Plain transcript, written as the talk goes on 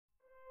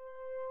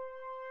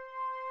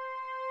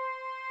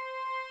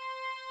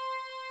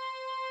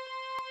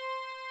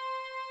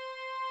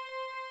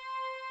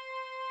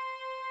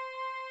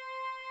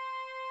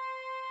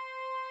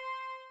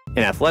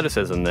In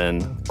athleticism,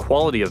 then,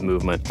 quality of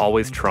movement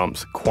always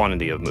trumps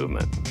quantity of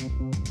movement.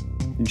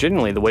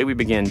 Generally, the way we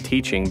begin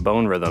teaching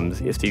bone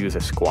rhythms is to use a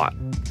squat.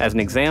 As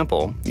an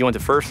example, you want to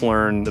first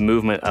learn the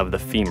movement of the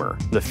femur.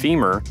 The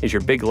femur is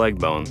your big leg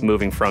bone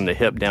moving from the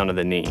hip down to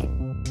the knee.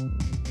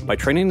 By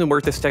training to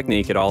work this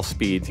technique at all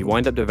speeds, you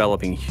wind up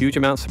developing huge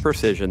amounts of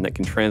precision that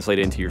can translate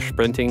into your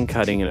sprinting,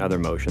 cutting, and other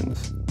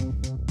motions.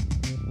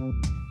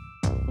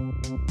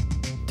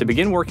 To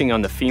begin working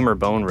on the femur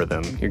bone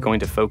rhythm, you're going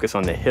to focus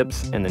on the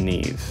hips and the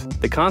knees.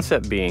 The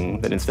concept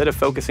being that instead of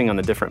focusing on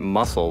the different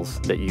muscles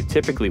that you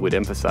typically would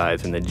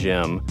emphasize in the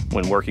gym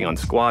when working on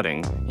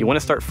squatting, you want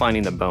to start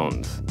finding the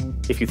bones.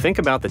 If you think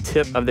about the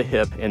tip of the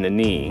hip and the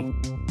knee,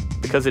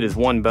 because it is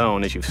one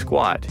bone as you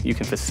squat, you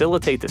can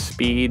facilitate the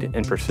speed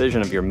and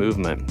precision of your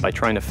movement by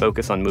trying to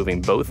focus on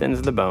moving both ends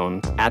of the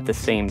bone at the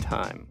same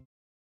time.